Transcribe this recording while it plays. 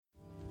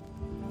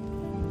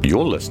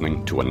You're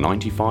listening to a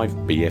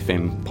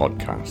 95BFM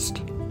podcast.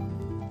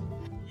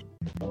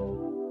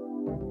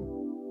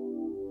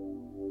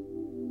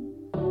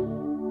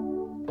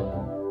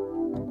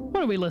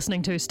 What are we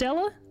listening to,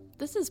 Stella?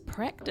 This is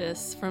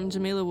Practice from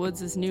Jamila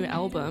Woods' new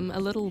album. A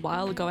little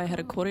while ago I had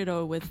a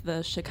kōrero with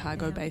the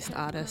Chicago-based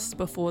artist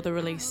before the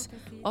release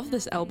of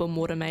this album,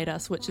 Water Made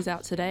Us, which is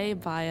out today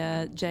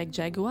via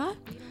Jaguar.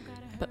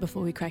 But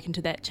before we crack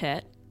into that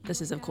chat, this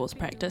is of course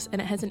Practice,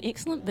 and it has an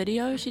excellent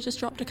video she just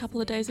dropped a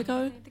couple of days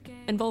ago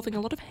involving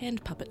a lot of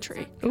hand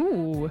puppetry.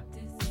 Ooh.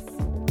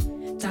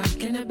 We're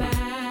talking about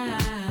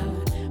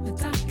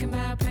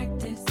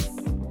practice.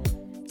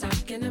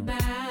 Talking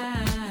about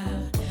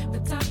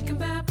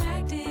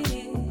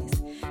practice.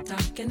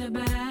 Talking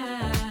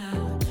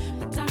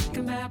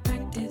about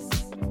practice.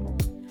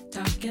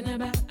 Talking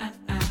about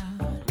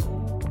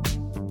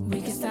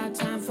we can stop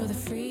time for the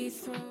free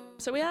throw.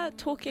 So we are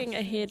talking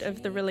ahead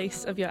of the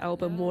release of your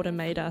album Water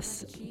Made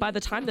Us. By the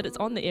time that it's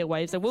on the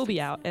airwaves, it will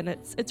be out, and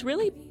it's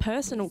really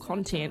personal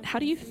content. How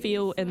do you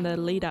feel in the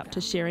lead up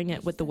to sharing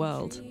it with the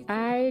world?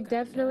 I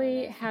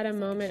definitely had a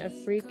moment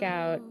of freak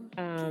out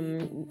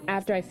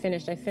after I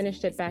finished. I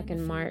finished it back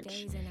in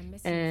March.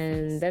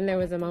 And then there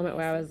was a moment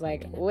where I was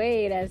like,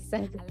 wait a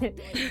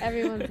second,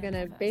 everyone's going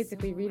to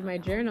basically read my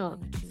journal.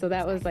 So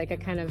that was like a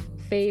kind of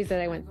phase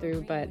that I went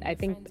through. But I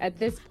think at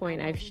this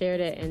point, I've shared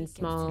it in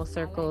small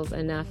circles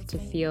enough to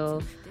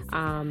feel,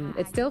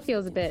 it still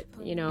feels a bit,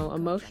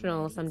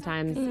 emotional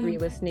sometimes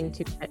re-listening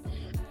to it.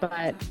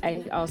 But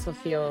I also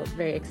feel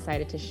very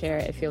excited to share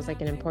it. It feels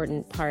like an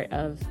important part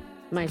of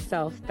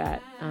myself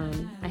that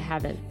I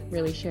haven't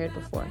really shared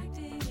before.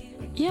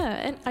 Yeah,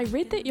 and I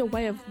read that your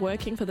way of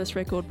working for this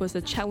record was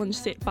a challenge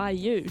set by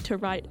you to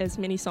write as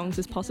many songs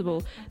as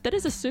possible. That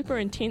is a super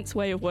intense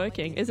way of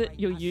working. Is it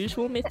your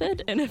usual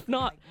method? And if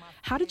not,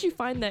 how did you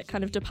find that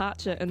kind of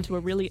departure into a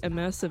really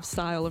immersive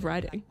style of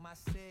writing?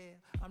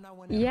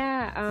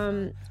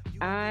 Yeah,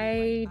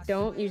 I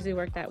don't usually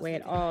work that way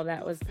at all.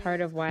 That was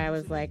part of why I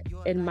was like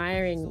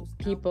admiring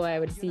people I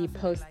would see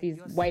post these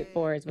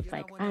whiteboards with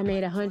like, I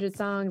made 100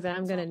 songs and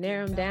I'm going to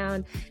narrow them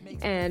down.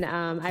 And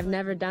I've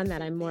never done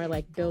that. I'm more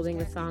like building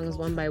the songs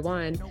one by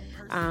one.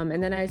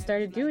 And then I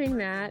started doing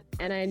that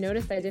and I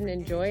noticed I didn't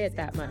enjoy it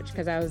that much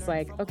because I was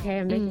like, okay,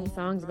 I'm making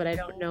songs, but I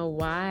don't know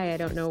why. I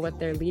don't know what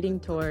they're leading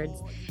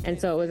towards. And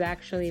so it was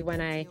actually when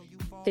I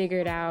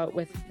figured out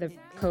with the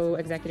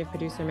co-executive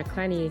producer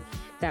McClenny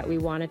that we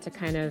wanted to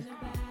kind of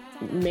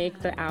make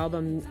the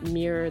album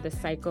mirror the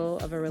cycle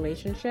of a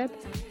relationship.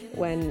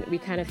 When we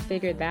kind of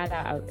figured that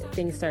out,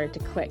 things started to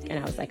click and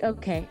I was like,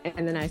 okay.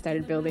 And then I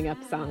started building up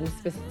songs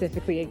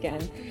specifically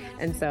again.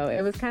 And so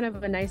it was kind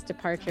of a nice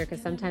departure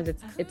because sometimes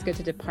it's good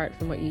to depart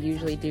from what you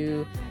usually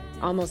do,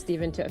 almost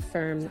even to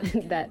affirm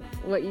that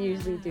what you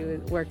usually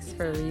do works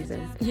for a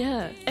reason.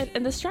 Yeah,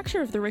 and the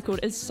structure of the record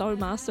is so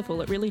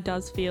masterful. It really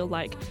does feel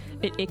like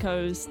it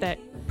echoes that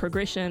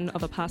progression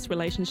of a past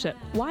relationship.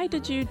 Why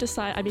did you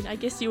decide, I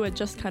guess you were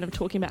just kind of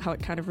talking about how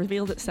it kind of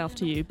revealed itself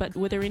to you, but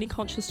were there any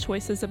conscious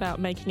choices about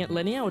making it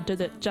linear, or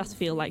did it just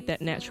feel like that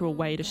natural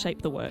way to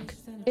shape the work?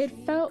 It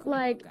felt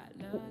like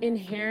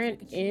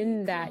inherent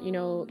in that,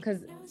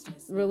 because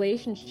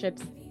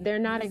relationships, they're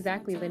not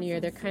exactly linear.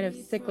 They're kind of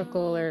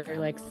cyclical or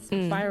like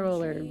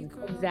spiral or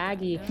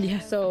zaggy. Yeah.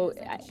 So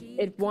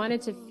it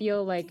wanted to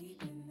feel like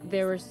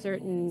there were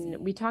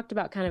we talked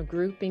about kind of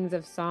groupings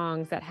of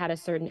songs that had a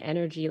certain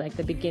energy, like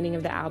the beginning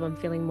of the album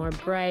feeling more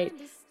bright,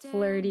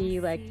 flirty,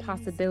 like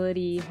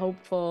possibility,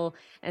 hopeful,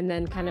 and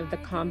then kind of the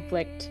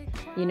conflict,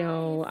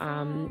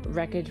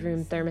 wreckage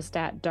room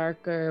thermostat,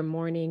 darker,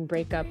 morning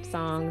breakup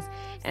songs,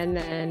 and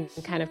then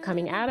kind of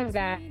coming out of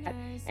that,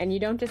 and you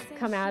don't just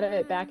come out of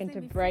it back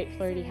into bright,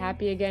 flirty,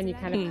 happy again. You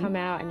kind of come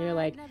out and you're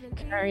like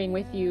carrying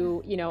with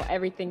you,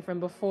 everything from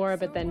before,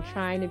 but then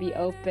trying to be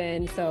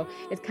open. So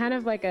it's kind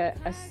of like a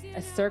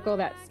circle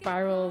that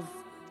spirals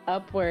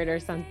upward or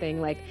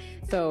something. Like,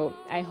 so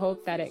I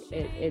hope that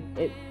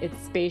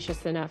it's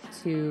spacious enough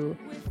to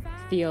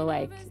feel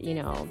like,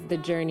 the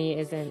journey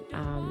isn't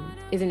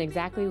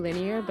exactly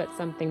linear, but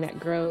something that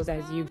grows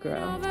as you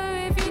grow.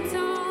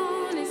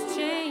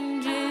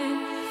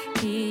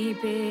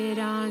 Keep it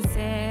on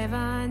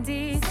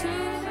 72.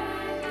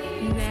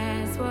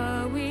 That's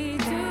what we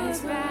do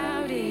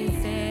about it.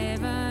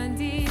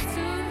 72.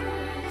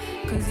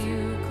 'Cause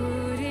you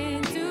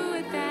couldn't do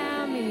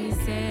without me.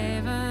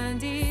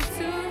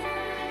 72.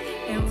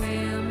 And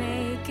we'll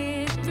make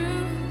it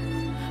through.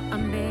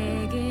 I'm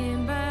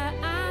begging, but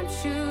I'm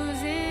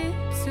choosing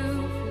to.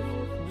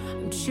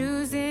 I'm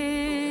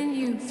choosing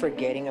you.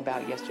 Forgetting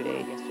about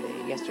yesterday.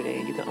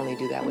 You can only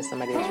do that with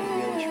somebody that you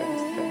really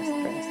trust.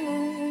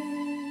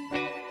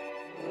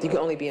 You can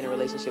only be in a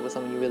relationship with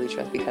someone you really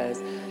trust,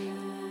 because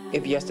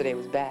if yesterday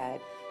was bad,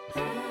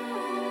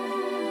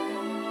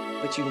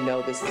 but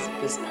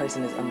this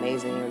person is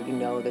amazing, or you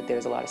know that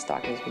there's a lot of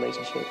stock in this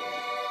relationship,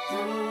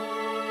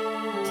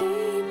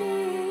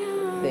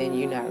 then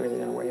you're not really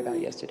going to worry about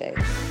yesterday.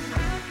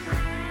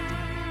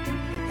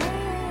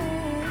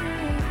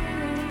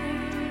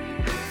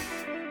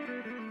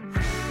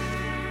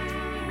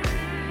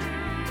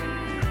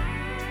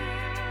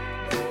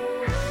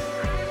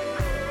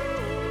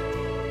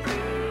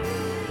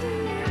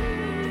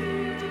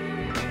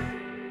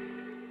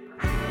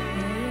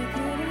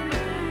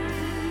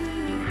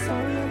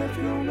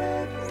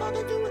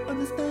 that you would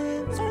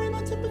understand. Sorry,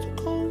 my temperature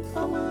cold.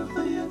 I will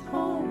put you at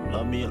home.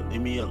 Love me,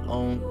 leave me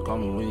alone. Call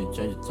me when you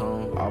change your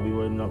tone. I'll be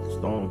waiting up the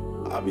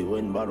stone. I'll be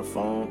waiting by the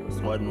phone.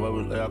 Sweating where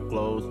we lay our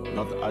clothes.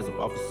 Not the ice up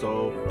off the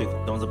soul. Pick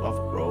the stones up off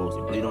the rose.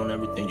 You bleed on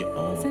everything you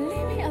own. So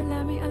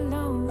leave me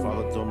alone.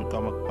 Father told me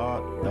call my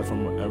heart. That's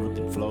from where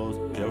everything flows.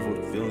 Careful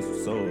the feelings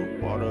of soul.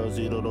 Water,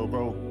 zero,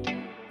 bro.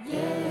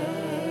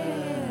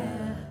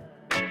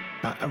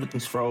 Now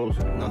everything's froze,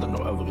 nothing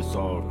will ever get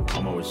solved.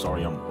 I'm always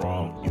sorry I'm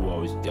wrong, you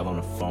always yell on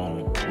the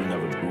phone. We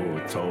never do what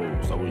we're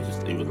told, so we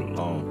just leave it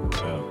alone,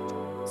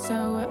 yeah.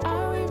 So what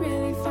are we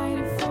really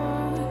fighting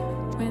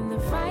for? When the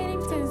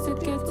fighting tends to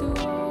get too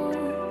old.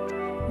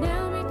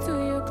 Nail me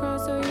to your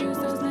cross or use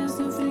those nails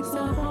to fix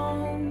a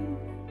home.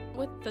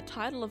 With the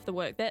title of the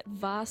work, that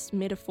vast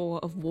metaphor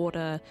of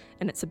water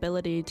and its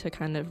ability to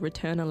kind of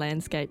return a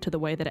landscape to the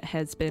way that it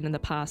has been in the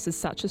past is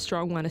such a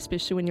strong one,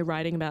 especially when you're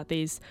writing about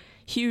these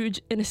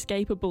huge,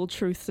 inescapable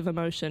truths of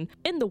emotion.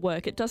 In the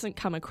work, it doesn't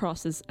come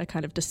across as a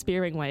kind of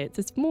despairing way.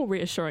 It's more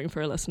reassuring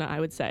for a listener, I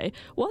would say.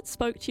 What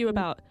spoke to you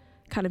about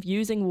kind of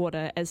using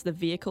water as the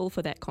vehicle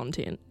for that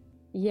content?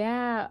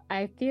 Yeah,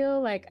 I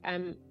feel like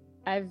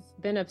I've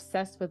been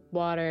obsessed with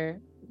water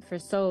for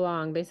so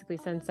long, basically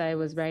since I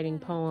was writing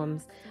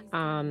poems.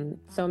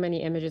 So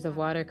many images of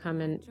water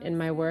come in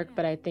my work,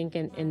 but I think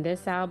in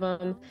this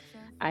album,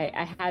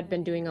 I had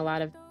been doing a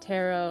lot of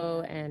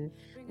tarot, and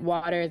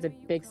water is a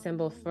big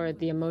symbol for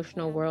the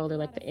emotional world, or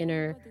like the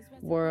inner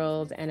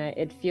world, and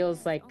it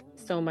feels like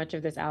so much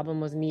of this album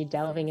was me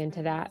delving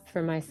into that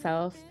for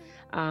myself.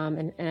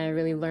 And I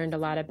really learned a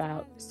lot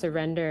about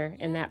surrender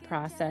in that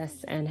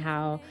process, and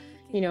how,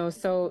 you know,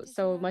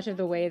 so much of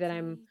the way that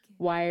I'm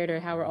wired, or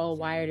how we're all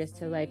wired, is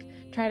to like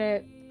try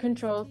to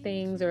control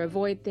things or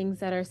avoid things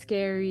that are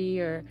scary,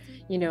 or,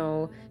 you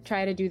know,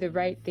 try to do the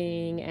right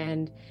thing,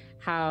 and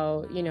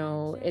how, you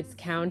know, it's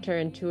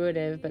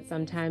counterintuitive, but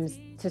sometimes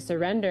to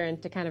surrender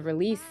and to kind of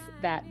release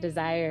that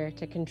desire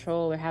to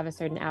control or have a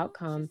certain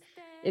outcome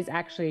is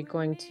actually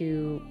going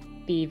to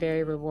be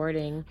very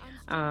rewarding.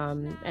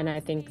 And I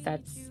think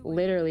that's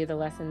literally the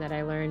lesson that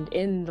I learned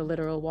in the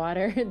literal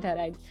water that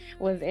I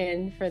was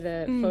in for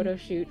the photo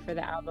shoot for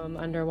the album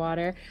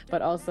Underwater.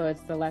 But also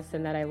it's the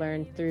lesson that I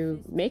learned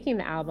through making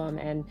the album.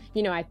 And,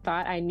 you know, I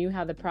thought I knew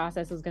how the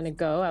process was going to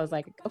go. I was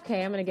like,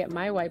 okay, I'm going to get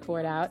my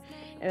whiteboard out.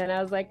 And then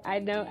I was like, I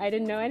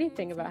didn't know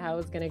anything about how it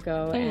was going to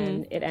go.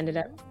 And it ended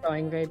up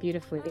going very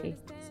beautifully.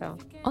 So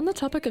on the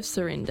topic of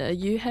surrender,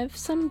 you have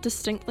some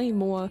distinctly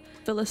more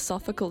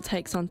philosophical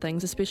takes on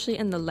things, especially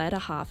in the latter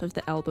half of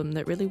the album,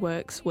 that really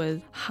works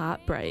with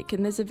heartbreak.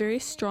 And there's a very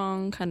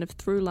strong kind of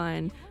through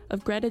line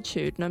of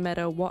gratitude, no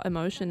matter what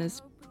emotion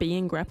is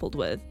being grappled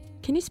with.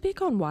 Can you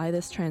speak on why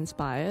this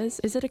transpires?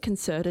 Is it a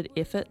concerted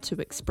effort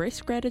to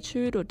express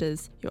gratitude, or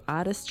does your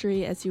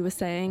artistry, as you were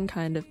saying,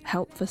 kind of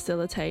help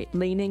facilitate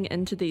leaning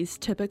into these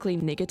typically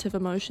negative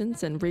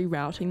emotions and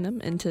rerouting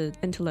them into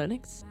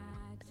learnings?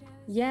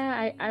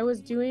 Yeah, I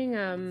was doing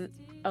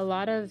a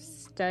lot of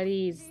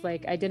studies.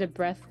 Like I did a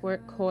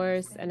breathwork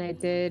course, and I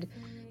did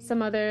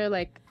some other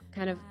like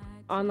kind of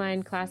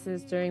online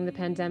classes during the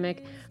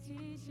pandemic,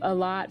 a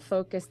lot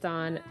focused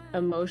on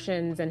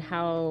emotions and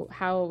how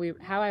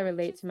I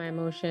relate to my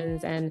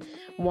emotions. And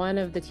one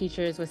of the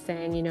teachers was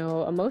saying, you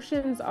know,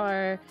 emotions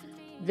are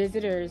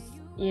visitors,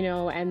 you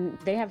know, and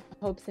they have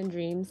hopes and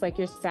dreams. Like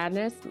your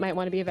sadness might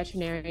want to be a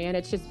veterinarian.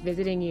 It's just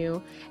visiting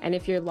you. And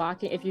if you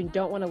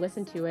don't want to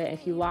listen to it,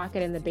 if you lock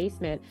it in the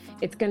basement,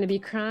 it's going to be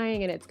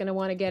crying and it's going to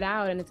want to get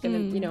out, and it's going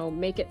to, you know,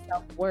 make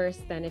itself worse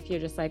than if you're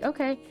just like,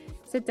 okay,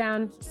 sit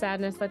down,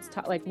 sadness, let's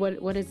talk. Like,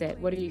 what is it?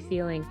 What are you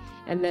feeling?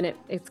 And then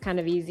it's kind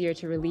of easier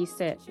to release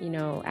it, you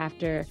know,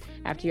 after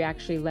you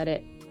actually let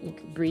it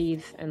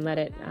breathe and let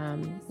it,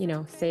 you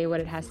know, say what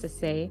it has to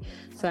say.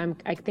 So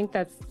I think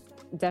that's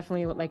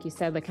definitely, like you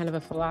said, like kind of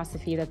a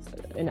philosophy that's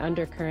an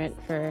undercurrent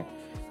for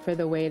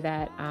the way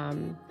that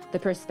the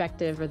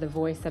perspective or the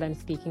voice that I'm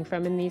speaking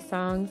from in these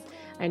songs.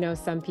 I know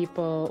some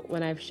people,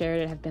 when I've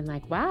shared it, have been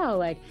like, wow,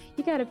 like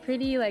you got a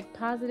pretty like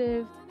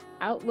positive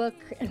outlook.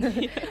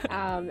 And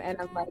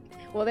I'm like,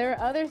 well, there are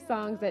other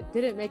songs that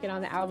didn't make it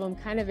on the album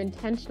kind of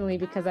intentionally,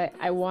 because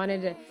I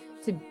wanted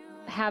to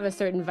have a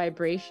certain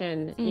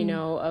vibration, you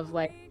know, of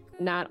like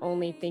not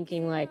only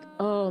thinking like,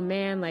 oh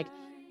man, like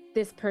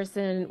this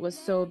person was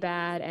so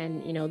bad,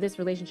 and, you know, this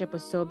relationship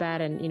was so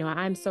bad, and, you know,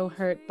 I'm so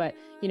hurt, but,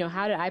 you know,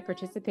 how did I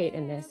participate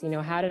in this? You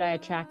know, how did I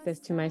attract this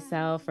to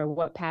myself, or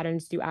what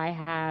patterns do I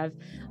have?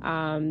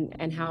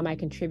 And how am I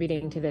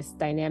contributing to this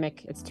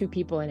dynamic? It's two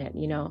people in it,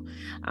 you know?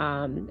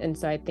 And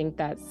so I think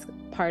that's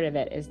part of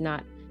it, is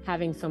not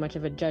having so much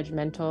of a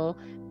judgmental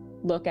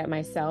look at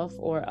myself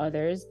or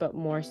others, but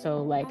more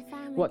so like,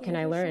 what can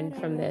I learn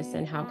from this,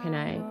 and how can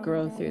I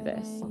grow through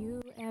this?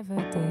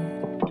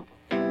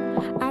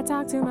 I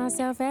talk to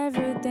myself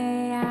every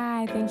day.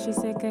 I think she's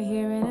sick of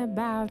hearing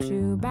about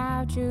you.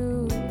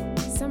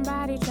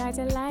 Somebody tried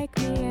to like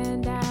me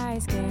and I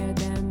scared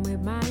them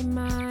with my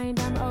mind.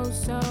 I'm oh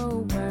so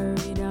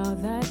worried all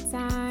the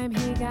time.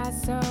 He got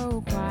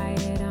so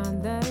quiet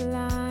on the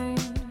line.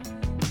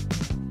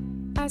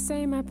 I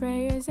say my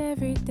prayers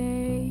every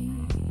day.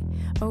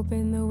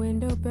 Open the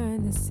window,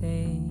 burn the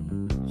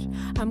sage.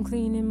 I'm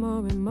cleaning more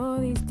and more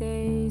these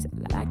days.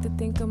 I like to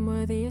think I'm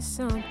worthy of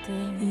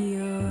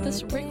something.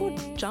 This record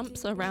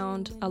jumps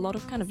around a lot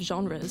of kind of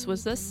genres.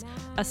 Was this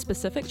a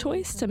specific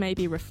choice to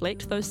maybe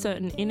reflect those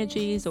certain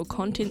energies or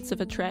contents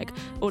of a track,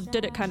 or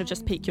did it kind of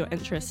just pique your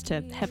interest to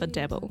have a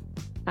dabble?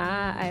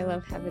 I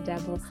love have a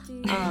dabble.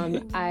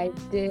 I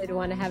did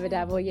want to have a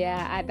dabble.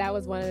 Yeah, that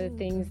was one of the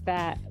things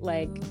that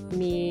like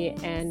me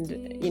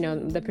and,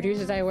 the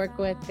producers I work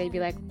with, they'd be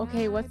like,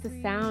 okay, what's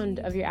the sound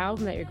of your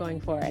album that you're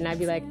going for? And I'd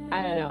be like,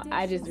 I don't know.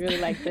 I just really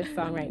like this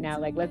song right now.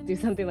 Like, let's do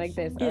something like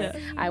this. Yeah.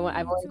 Or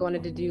I've always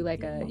wanted to do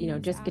like a,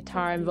 just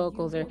guitar and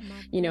vocals, or,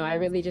 I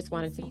really just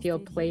wanted to feel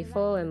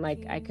playful and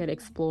like I could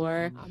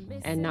explore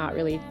and not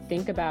really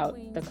think about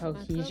the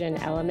cohesion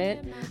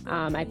element.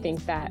 I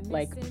think that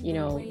like,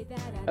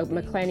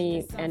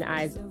 McClenny and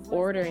I's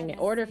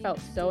order felt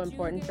so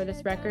important for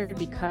this record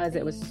because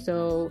it was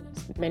so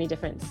many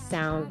different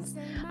sounds.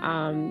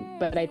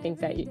 But I think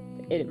that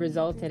it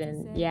resulted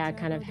in,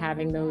 kind of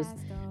having those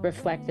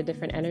reflect the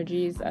different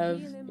energies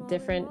of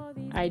different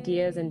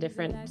ideas and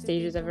different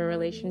stages of a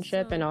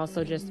relationship, and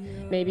also just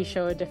maybe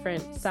show a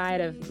different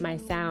side of my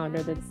sound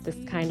or this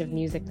kind of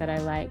music that I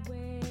like.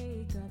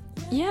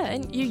 Yeah,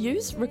 and you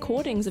use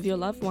recordings of your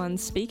loved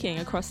ones speaking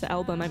across the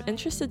album. I'm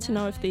interested to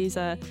know if these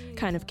are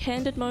kind of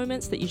candid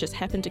moments that you just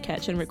happen to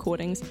catch in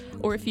recordings,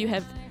 or if you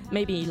have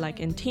maybe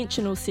like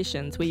intentional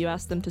sessions where you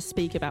ask them to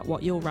speak about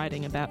what you're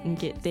writing about and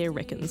get their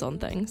reckons on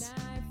things.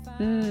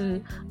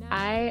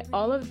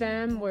 All of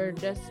them were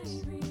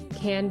just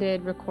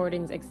candid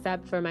recordings,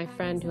 except for my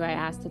friend who I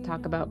asked to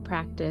talk about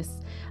practice.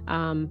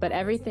 But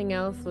everything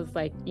else was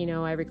like,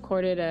 I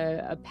recorded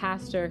a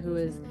pastor who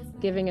was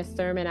giving a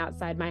sermon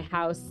outside my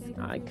house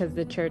because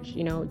the church,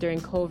 during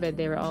COVID,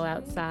 they were all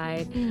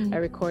outside. I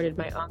recorded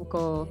my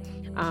uncle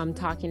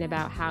talking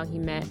about how he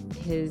met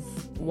his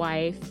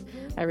wife.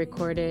 I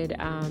recorded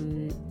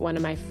one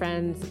of my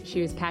friends.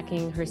 She was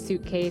packing her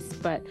suitcase,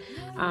 but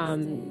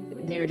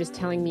they were just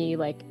telling me,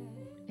 like,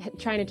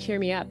 trying to cheer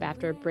me up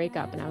after a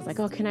breakup. And I was like,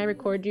 oh, can I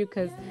record you?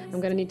 Because I'm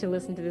going to need to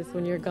listen to this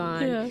when you're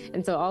gone. Yeah.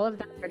 And so all of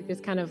that are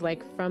just kind of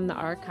like from the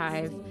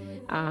archive.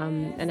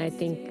 And I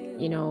think,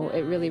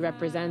 it really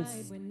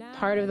represents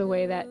part of the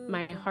way that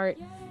my heart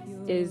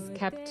is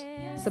kept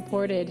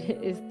supported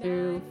is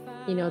through,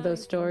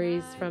 those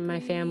stories from my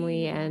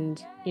family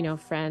and,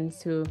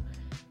 friends who,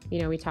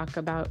 we talk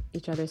about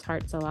each other's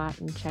hearts a lot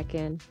and check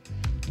in.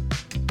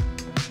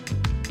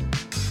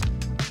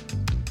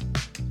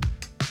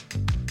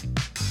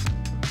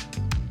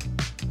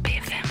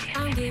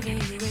 I'm giving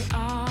you it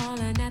all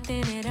or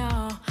nothing at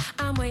all.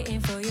 I'm waiting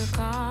for your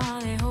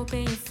call and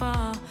hoping you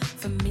fall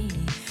for me.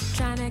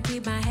 Trying to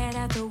keep my head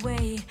out the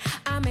way.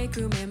 I make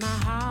room in my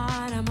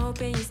heart. I'm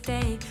hoping you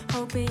stay,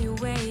 hoping you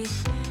wait.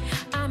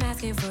 I'm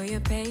asking for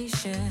your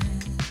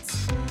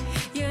patience.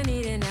 You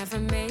need an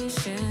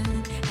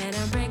affirmation, and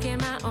I'm breaking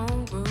my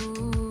own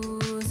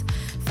rules.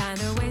 Find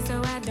a way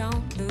so I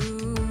don't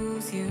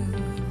lose you.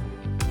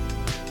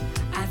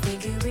 I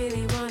think you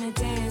really wanna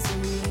dance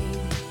with me.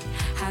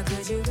 How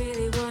could you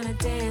really wanna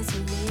dance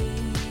with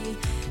me?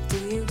 Do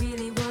you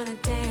really wanna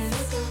dance?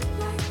 If you don't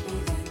like me,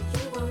 then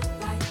you won't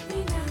like me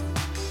now.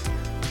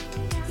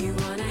 You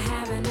wanna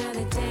have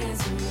another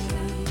dance with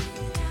me.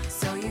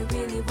 So you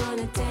really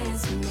wanna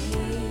dance with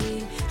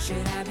me.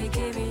 Should I be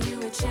giving you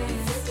a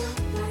chance? If you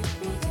don't like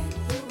me, then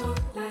you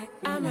won't like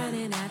me. I'm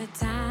running out of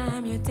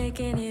time, you're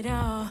taking it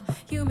all.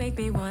 You make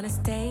me wanna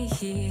stay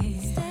here.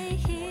 Stay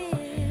here.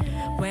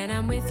 When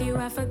I'm with you,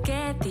 I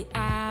forget the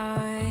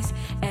hours.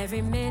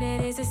 Every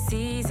minute is a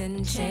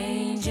season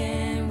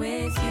changing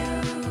with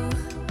you.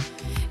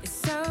 It's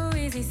so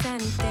easy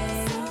sunny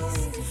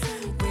days.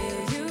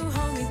 Will you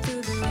hold me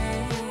through the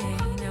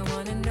rain? I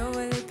wanna know,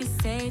 will it be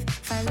safe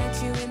if I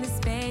let you in the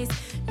space?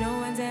 No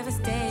one's ever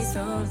stayed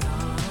so long.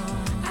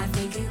 I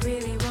think you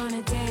really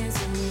wanna dance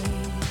with me.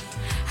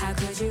 How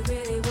could you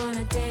really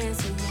wanna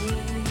dance with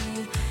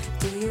me?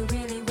 Do you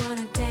really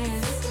wanna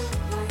dance? If you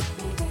don't like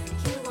me, then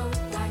you won't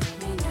like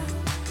me now.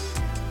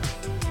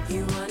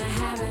 You wanna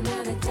have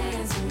another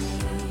dance with me.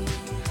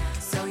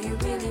 So you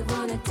really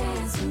wanna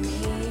dance with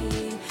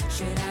me.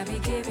 Should I be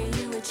giving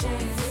you a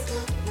chance? If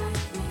you don't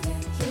like me,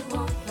 then you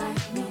won't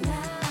like me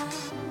now.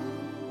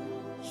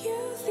 You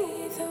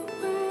lead the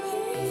way,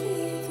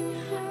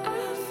 I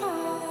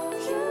follow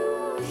you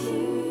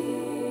here.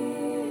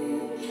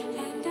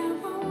 And I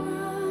won't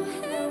run,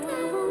 no,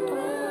 I won't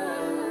run.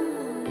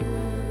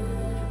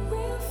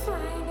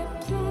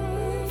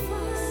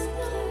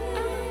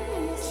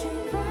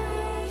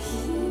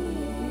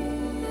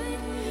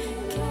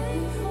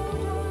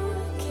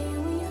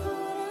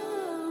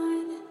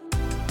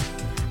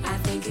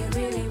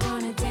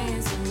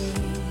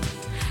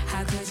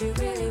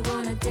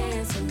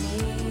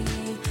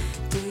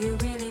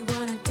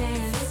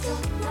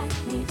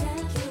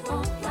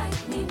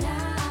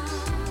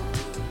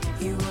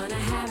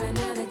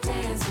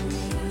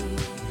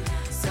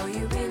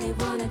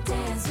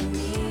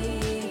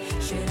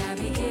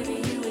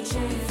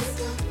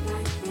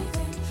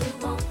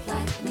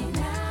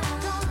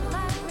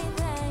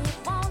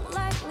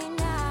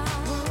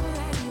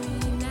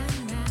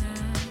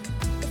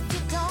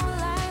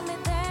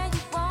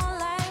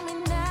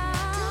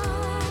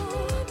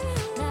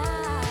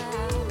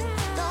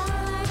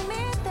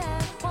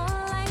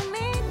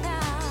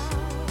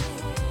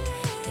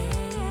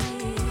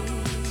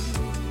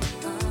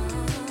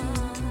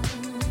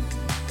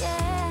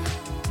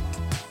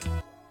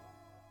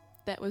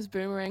 was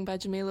Boomerang by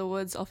Jamila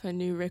Woods off her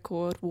new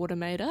record Water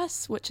Made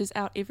Us, which is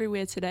out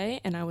everywhere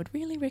today, and I would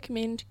really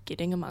recommend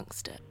getting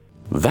amongst it.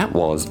 That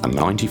was a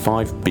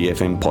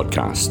 95BFM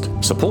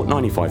podcast. Support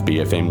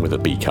 95BFM with a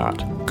B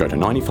card. Go to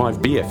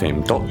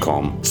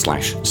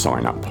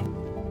 95bfm.com/sign up.